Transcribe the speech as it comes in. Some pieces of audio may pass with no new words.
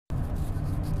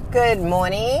Good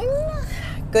morning,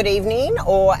 good evening,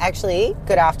 or actually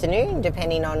good afternoon,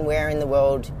 depending on where in the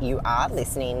world you are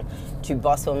listening to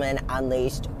Boss Woman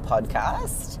Unleashed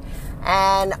podcast.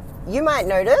 And you might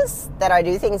notice that I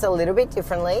do things a little bit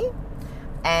differently.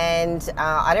 And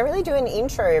I don't really do an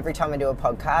intro every time I do a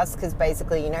podcast because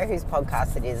basically you know whose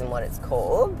podcast it is and what it's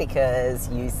called because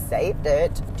you saved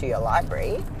it to your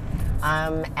library.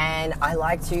 And I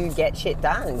like to get shit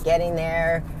done, get in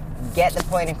there, get the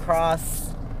point across.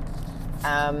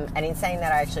 And in saying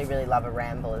that, I actually really love a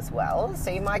ramble as well.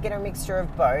 So you might get a mixture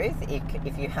of both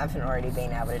if you haven't already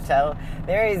been able to tell.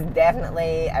 There is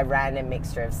definitely a random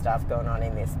mixture of stuff going on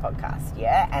in this podcast,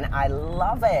 yeah? And I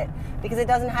love it because it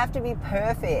doesn't have to be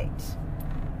perfect.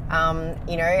 And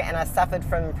I suffered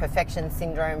from perfection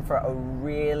syndrome for a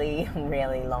really,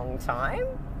 really long time.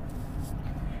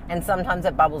 And sometimes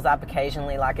it bubbles up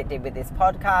occasionally like it did with this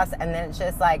podcast. And then it's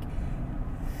just like,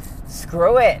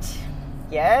 screw it.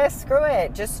 Yeah, screw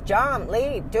it. Just jump,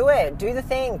 leap, do it. Do the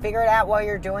thing. Figure it out while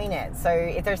you're doing it. So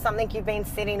if there's something you've been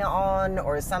sitting on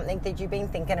or something that you've been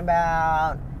thinking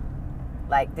about,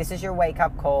 like this is your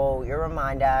wake-up call, your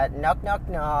reminder, knock, knock,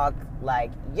 knock,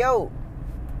 like, yo,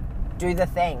 do the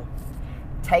thing.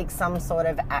 Take some sort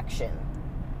of action.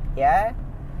 Yeah?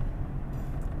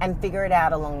 And figure it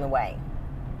out along the way.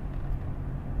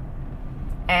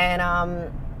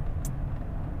 And,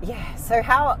 so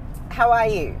how are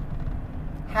you?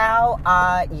 How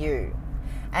are you?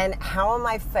 And how are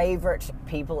my favorite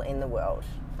people in the world?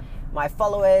 My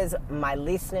followers, my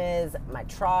listeners, my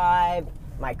tribe,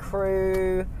 my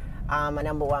crew, my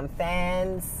number one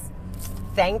fans.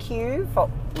 Thank you for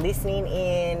listening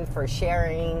in, for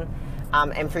sharing,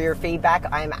 and for your feedback.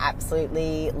 I'm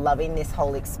absolutely loving this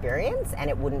whole experience, and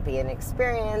it wouldn't be an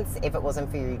experience if it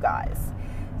wasn't for you guys.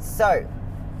 So,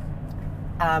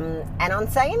 and on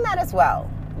saying that as well,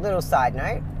 little side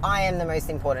note, I am the most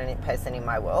important person in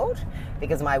my world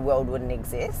because my world wouldn't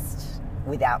exist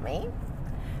without me.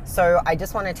 So I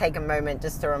just want to take a moment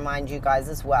just to remind you guys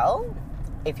as well,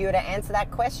 if you were to answer that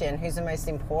question, who's the most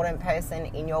important person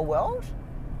in your world?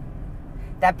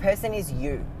 That person is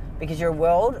you, because your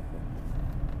world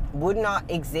would not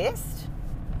exist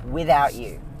without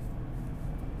you.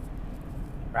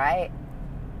 Right?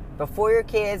 Before your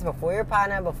kids, before your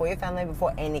partner, before your family,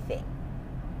 before anything.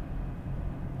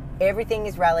 Everything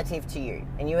is relative to you,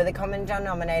 and you are the common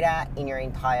denominator in your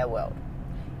entire world.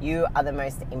 You are the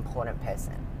most important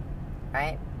person,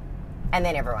 right? And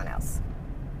then everyone else.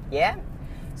 Yeah?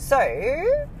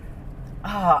 So,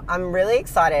 I'm really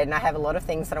excited, and I have a lot of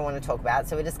things that I want to talk about,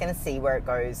 so we're just going to see where it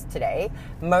goes today.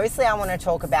 Mostly I want to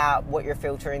talk about what you're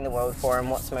filtering the world for and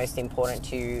what's most important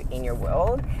to you in your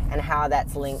world, and how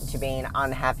that's linked to being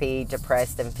unhappy,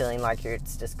 depressed, and feeling like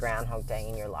it's just Groundhog Day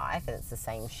in your life, and it's the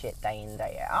same shit day in,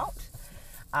 day out.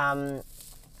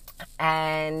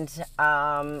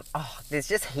 There's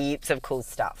just heaps of cool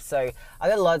stuff. So I've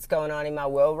got lots going on in my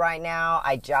world right now.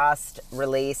 I just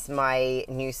released my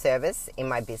new service in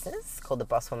my business called the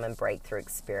Boss Woman Breakthrough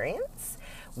Experience,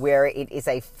 where it is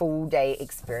a full day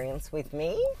experience with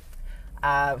me.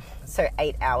 So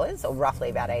 8 hours, or roughly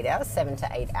about 8 hours, 7 to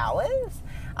 8 hours,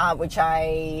 which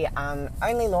I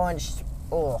only launched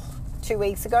 2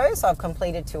 weeks ago, so I've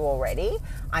completed 2 already.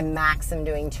 I am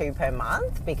doing 2 per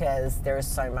month because there is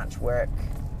so much work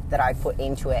that I put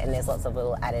into it, and there's lots of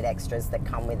little added extras that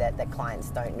come with it that clients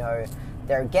don't know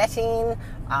they're getting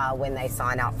when they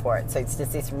sign up for it. So it's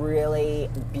just this really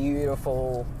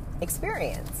beautiful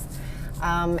experience.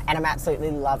 And I'm absolutely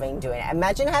loving doing it.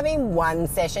 Imagine having one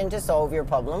session to solve your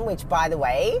problem, which, by the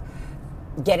way,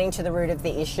 getting to the root of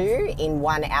the issue in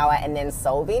 1 hour and then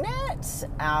solving it.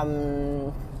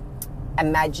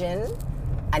 Imagine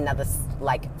another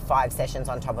 5 sessions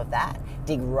on top of that.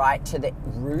 Dig right to the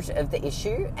root of the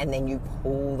issue, and then you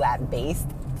pull that beast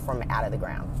from out of the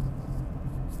ground.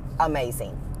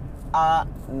 Amazing.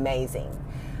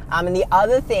 And the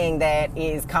other thing that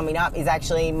is coming up is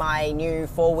actually my new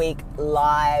 4-week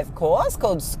live course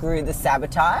called Screw the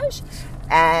Sabotage.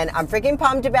 And I'm freaking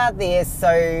pumped about this.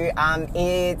 So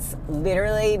it's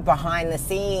literally behind the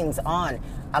scenes on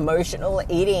emotional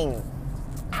eating,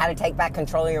 how to take back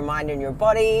control of your mind and your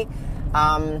body,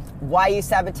 why you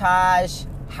sabotage,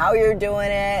 how you're doing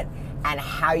it, and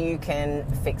how you can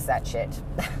fix that shit.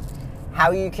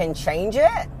 How you can change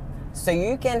it so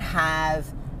you can have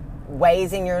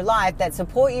ways in your life that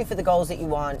support you for the goals that you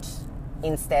want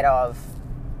instead of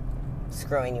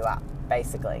screwing you up.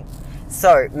 basically.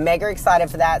 So mega excited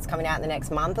for that. It's coming out in the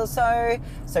next month or so.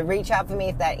 So reach out for me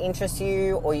if that interests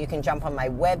you, or you can jump on my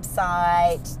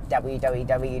website,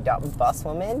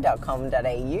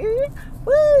 www.bosswoman.com.au.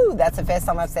 Woo! That's the first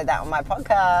time I've said that on my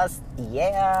podcast.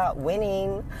 Yeah,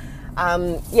 winning.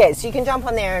 So you can jump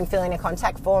on there and fill in a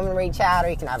contact form and reach out, or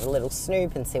you can have a little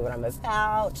snoop and see what I'm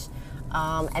about,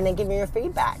 and then give me your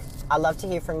feedback. I love to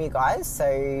hear from you guys,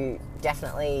 so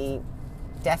definitely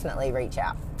reach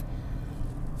out.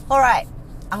 All right,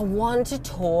 I want to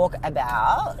talk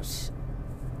about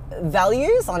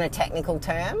values on a technical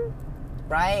term,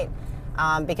 right?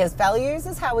 Because values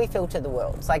is how we filter the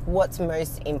world. It's like what's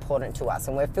most important to us,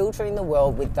 and we're filtering the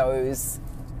world with those,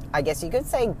 I guess you could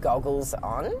say, goggles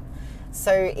on.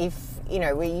 So if,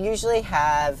 we usually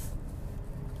have,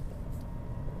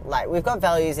 like, we've got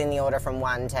values in the order from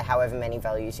 1 to however many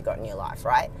values you got in your life,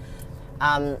 right?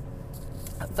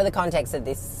 For the context of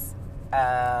this,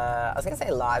 I was going to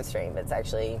say live stream, but it's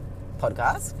actually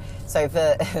podcast. So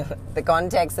for the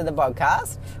context of the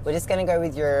podcast, we're just going to go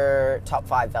with your top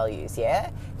 5 values,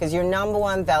 yeah? Because your number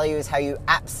 1 value is how you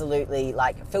absolutely,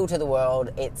 like, filter the world.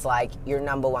 It's like your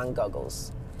number 1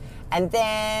 goggles. And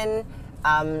then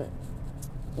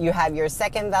you have your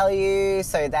second value,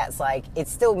 so that's like,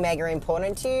 it's still mega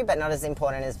important to you, but not as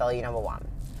important as value number 1.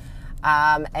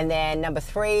 And then number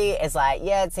 3 is like,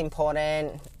 yeah, it's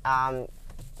important,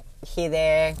 here,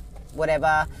 there,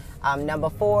 whatever. Number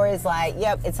 4 is like,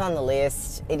 yep, it's on the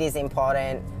list, it is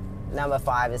important. Number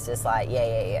 5 is just like,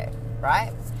 yeah,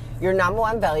 right? Your number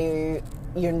 1 value,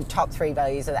 your top 3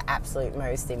 values are the absolute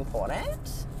most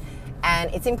important. And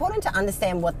it's important to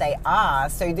understand what they are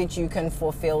so that you can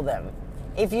fulfill them.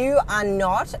 If you are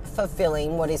not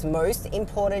fulfilling what is most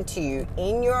important to you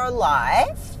in your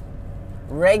life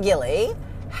regularly,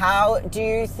 how do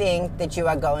you think that you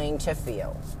are going to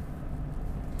feel?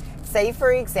 Say,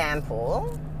 for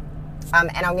example,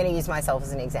 and I'm going to use myself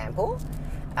as an example,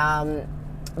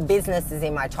 business is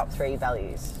in my top 3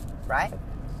 values, right?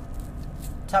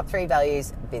 Top 3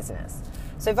 values, business.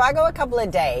 So if I go a couple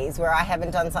of days where I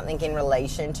haven't done something in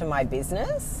relation to my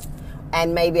business,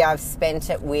 and maybe I've spent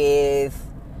it with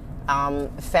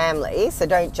family, so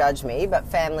don't judge me, but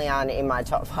family aren't in my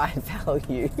top 5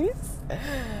 values.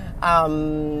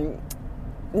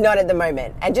 Not at the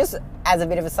moment. And just as a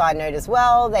bit of a side note as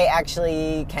well, they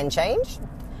actually can change.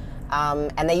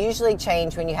 And they usually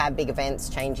change when you have big events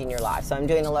change in your life. So I'm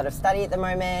doing a lot of study at the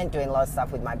moment, doing a lot of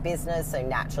stuff with my business, so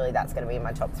naturally that's going to be in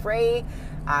my top 3.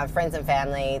 Friends and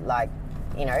family, like,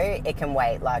 it can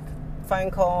wait, like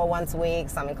phone call once a week,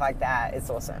 something like that. It's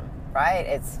awesome,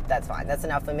 right? That's fine. That's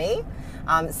enough for me.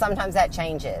 Sometimes that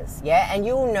changes, yeah? And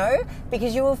you'll know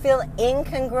because you will feel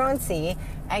incongruency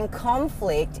and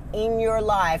conflict in your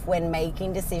life when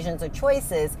making decisions or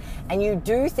choices, and you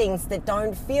do things that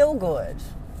don't feel good,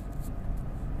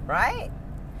 right?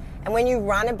 And when you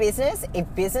run a business, if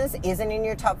business isn't in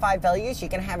your top 5 values, you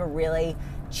can have a really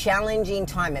challenging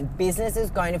time, and business is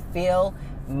going to feel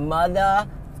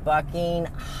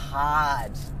motherfucking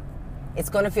hard. It's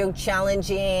going to feel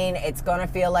challenging. It's going to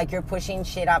feel like you're pushing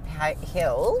shit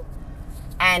uphill.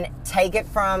 And take it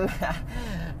from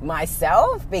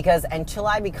myself, because until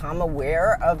I become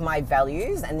aware of my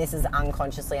values, and this is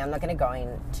unconsciously, I'm not going to go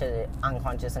into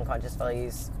unconscious and conscious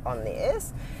values on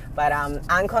this, but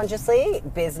unconsciously,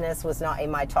 business was not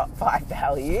in my top 5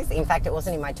 values. In fact, it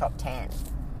wasn't in my top 10.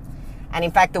 And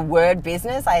in fact, the word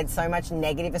business, I had so much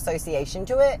negative association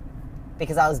to it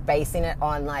because I was basing it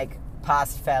on like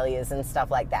past failures and stuff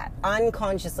like that,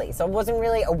 unconsciously. So I wasn't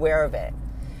really aware of it.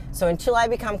 So until I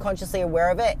become consciously aware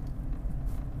of it,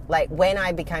 like when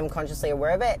I became consciously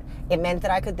aware of it, it meant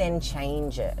that I could then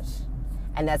change it.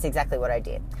 And that's exactly what I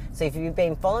did. So if you've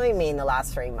been following me in the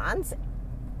last 3 months,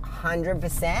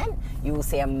 100%, you will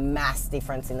see a mass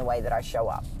difference in the way that I show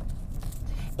up.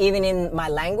 Even in my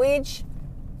language,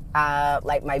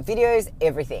 like my videos,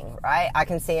 everything, right? I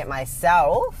can see it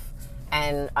myself,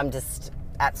 and I'm just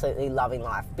absolutely loving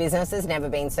life. Business has never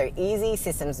been so easy.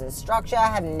 Systems and structure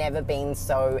have never been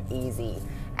so easy.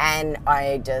 And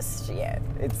I just,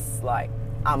 it's like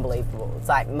unbelievable. It's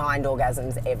like mind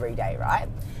orgasms every day, right?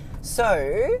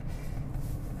 So,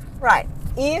 right.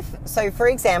 For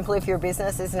example, if your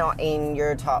business is not in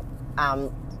your top,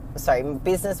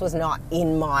 business was not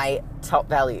in my top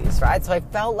values, right? So I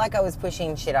felt like I was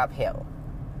pushing shit uphill.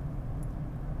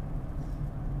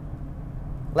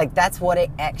 Like that's what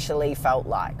it actually felt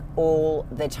like all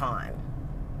the time,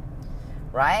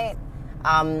 right?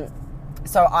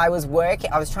 So I was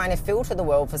trying to filter the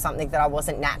world for something that I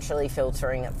wasn't naturally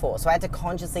filtering it for. So I had to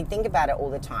consciously think about it all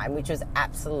the time, which was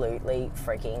absolutely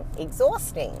freaking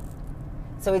exhausting.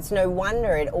 So it's no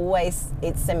wonder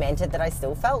it's cemented that I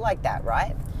still felt like that,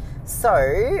 right? So,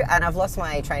 and I've lost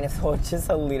my train of thought just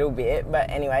a little bit, but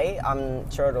anyway, I'm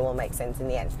sure it'll all make sense in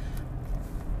the end.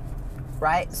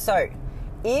 Right? So,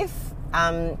 if,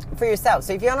 for yourself,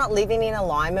 so if you're not living in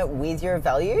alignment with your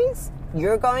values,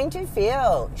 you're going to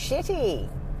feel shitty,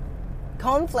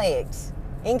 conflict,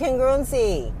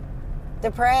 incongruency,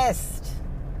 depressed,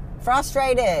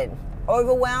 frustrated,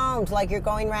 overwhelmed, like you're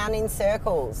going round in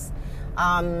circles,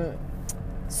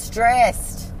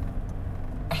 stressed,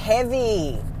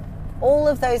 heavy. All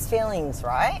of those feelings,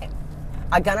 right,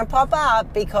 are going to pop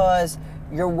up because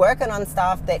you're working on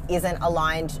stuff that isn't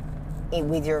aligned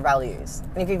with your values.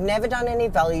 And if you've never done any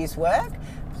values work,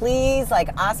 please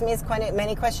ask me as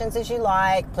many questions as you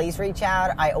like. Please reach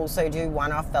out. I also do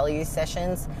one-off values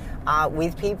sessions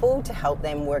with people to help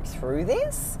them work through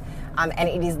this. And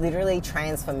it is literally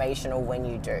transformational when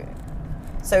you do.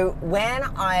 So when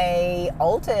I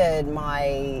altered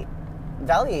my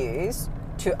values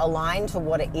to align to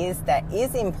what it is that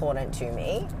is important to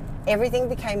me, everything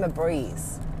became a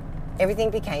breeze. Everything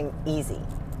became easy.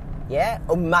 Yeah?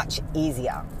 Or much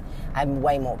easier. I had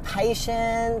way more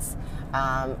patience,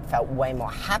 felt way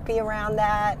more happy around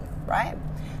that, right?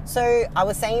 So I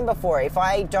was saying before, if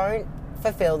I don't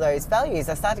fulfill those values,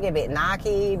 I start to get a bit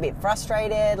narky, a bit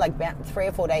frustrated, like about 3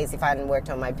 or 4 days if I hadn't worked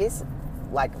on my business,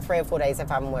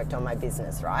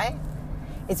 right?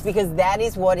 It's because that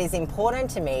is what is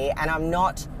important to me, and I'm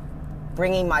not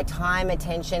bringing my time,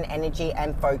 attention, energy,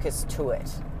 and focus to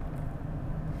it.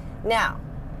 Now,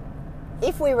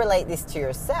 if we relate this to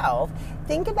yourself,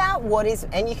 think about what is,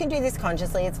 and you can do this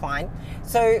consciously, it's fine.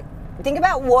 So think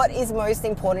about what is most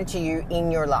important to you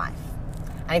in your life.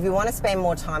 And if you want to spend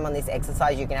more time on this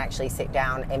exercise, you can actually sit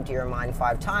down, empty your mind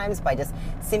 5 times by just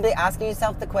simply asking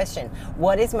yourself the question,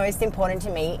 what is most important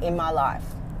to me in my life?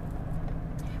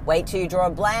 Wait till you draw a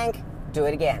blank, do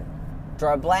it again.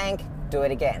 Draw a blank, do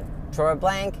it again. Draw a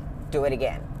blank, do it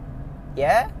again.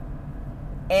 Yeah?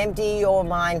 Empty your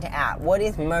mind out. What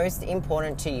is most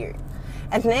important to you?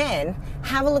 And then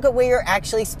have a look at where you're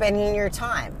actually spending your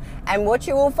time. And what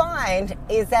you will find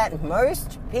is that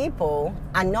most people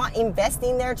are not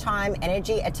investing their time,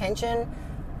 energy, attention,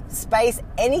 space,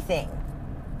 anything.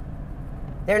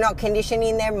 They're not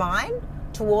conditioning their mind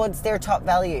towards their top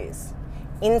values.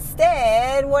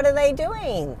 Instead, what are they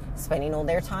doing? Spending all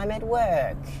their time at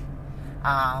work.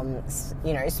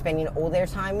 Spending all their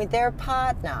time with their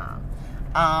partner.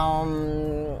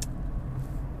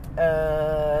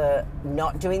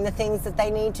 Not doing the things that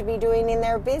they need to be doing in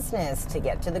their business to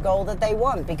get to the goal that they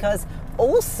want. Because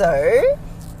also,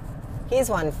 here's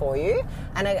one for you,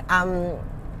 and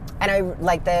I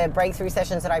like the breakthrough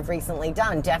sessions that I've recently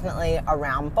done, definitely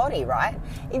around body, right?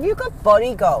 If you've got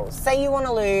body goals, say you want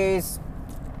to lose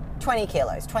 20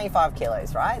 kilos, 25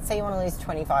 kilos, right? Say you want to lose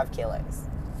 25 kilos.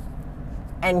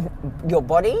 And your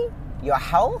body, your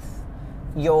health,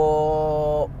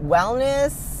 your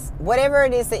wellness, whatever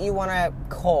it is that you want to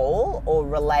call or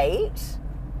relate,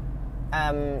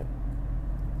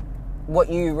 what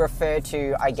you refer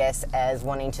to, I guess, as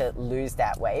wanting to lose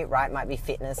that weight, right? Might be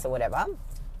fitness or whatever.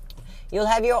 You'll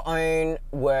have your own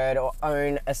word or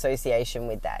own association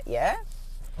with that, yeah?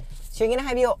 So you're going to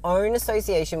have your own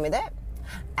association with it.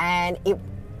 And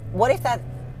what if that,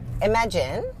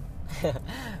 imagine,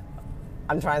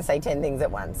 I'm trying to say 10 things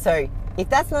at once. So if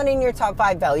that's not in your top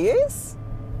 5 values,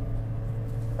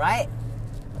 right?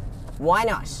 Why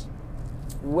not?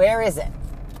 Where is it?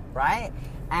 Right?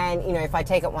 And, if I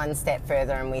take it one step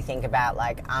further and we think about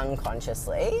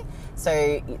unconsciously,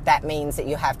 so that means that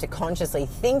you have to consciously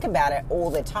think about it all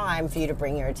the time for you to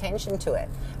bring your attention to it.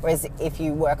 Whereas if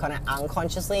you work on it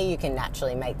unconsciously, you can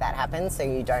naturally make that happen so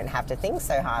you don't have to think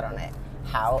so hard on it.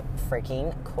 How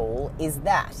freaking cool is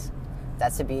that?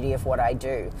 That's the beauty of what I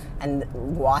do and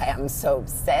why I'm so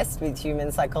obsessed with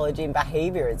human psychology and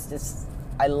behavior. It's just,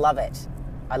 I love it.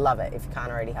 I love it, if you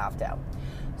can't already half tell.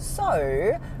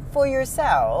 So for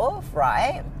yourself,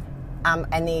 right,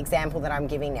 and the example that I'm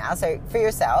giving now, so for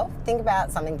yourself, think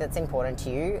about something that's important to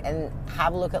you and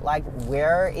have a look at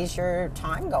where is your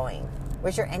time going?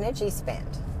 Where's your energy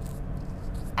spent?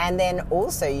 And then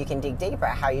also you can dig deeper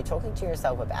at how you're talking to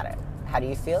yourself about it. How do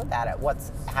you feel about it?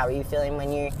 How are you feeling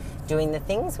when you're doing the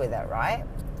things with it, right?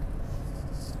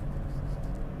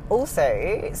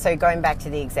 Also, so going back to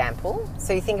the example,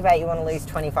 so you think about you want to lose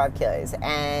 25 kilos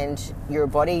and your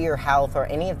body, your health, or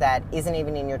any of that isn't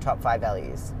even in your top 5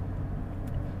 values.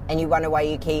 And you wonder why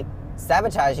you keep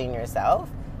sabotaging yourself,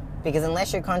 because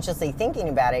unless you're consciously thinking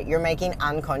about it, you're making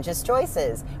unconscious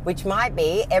choices, which might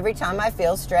be every time I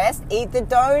feel stressed, eat the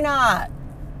donut.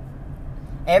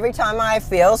 Every time I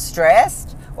feel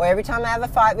stressed Or every time I have a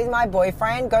fight with my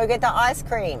boyfriend, go get the ice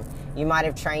cream. You might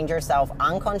have trained yourself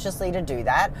unconsciously to do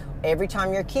that. Every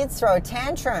time your kids throw a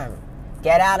tantrum,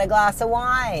 get out a glass of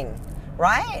wine,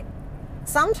 right?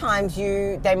 Sometimes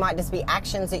they might just be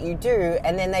actions that you do,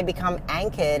 and then they become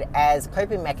anchored as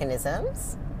coping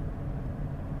mechanisms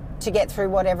to get through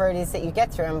whatever it is that you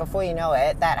get through. And before you know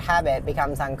it, that habit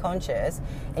becomes unconscious,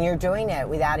 and you're doing it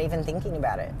without even thinking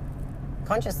about it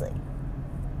consciously.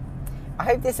 I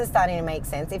hope this is starting to make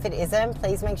sense. If it isn't,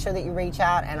 please make sure that you reach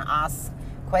out and ask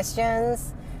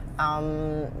questions.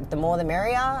 The more the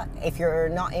merrier. If you're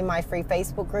not in my free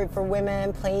Facebook group for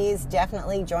women, please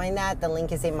definitely join that. The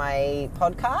link is in my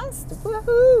podcast.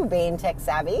 Woohoo! Being tech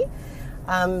savvy.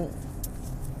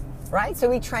 Right? So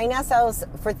we train ourselves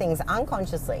for things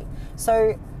unconsciously.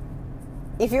 So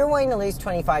if you're wanting to lose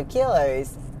 25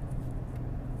 kilos,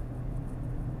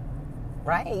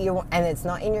 right, and it's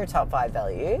not in your top 5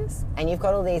 values, and you've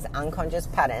got all these unconscious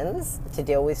patterns to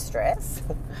deal with stress,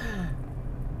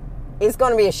 it's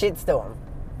going to be a shitstorm,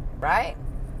 right?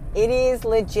 It is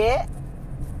legit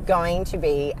going to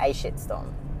be a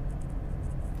shitstorm.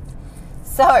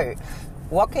 So,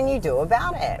 what can you do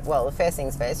about it? Well, the first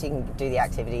things first, you can do the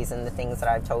activities and the things that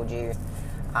I've told you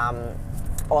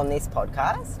on this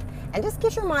podcast, and just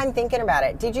get your mind thinking about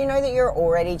it. Did you know that you're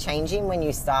already changing when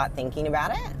you start thinking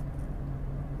about it?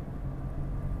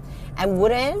 And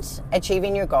wouldn't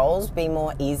achieving your goals be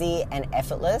more easy and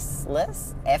effortless?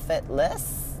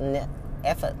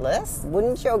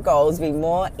 Wouldn't your goals be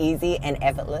more easy and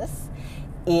effortless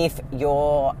if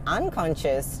your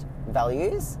unconscious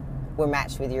values were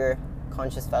matched with your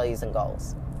conscious values and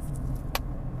goals?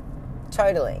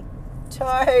 Totally.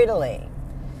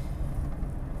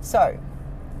 So,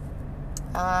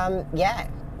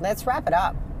 let's wrap it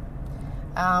up.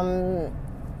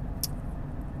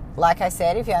 Like I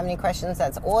said, if you have any questions,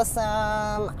 that's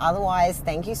awesome. Otherwise,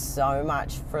 thank you so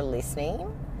much for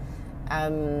listening.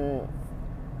 And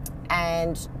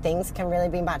things can really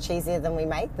be much easier than we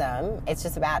make them. It's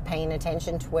just about paying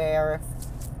attention to where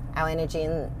our energy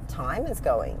and time is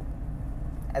going,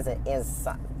 as it is,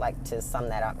 like, to sum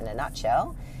that up in a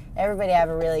nutshell. Everybody have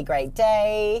a really great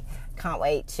day. Can't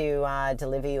wait to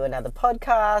deliver you another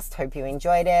podcast. Hope you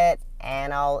enjoyed it,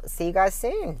 and I'll see you guys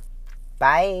soon.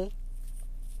 Bye.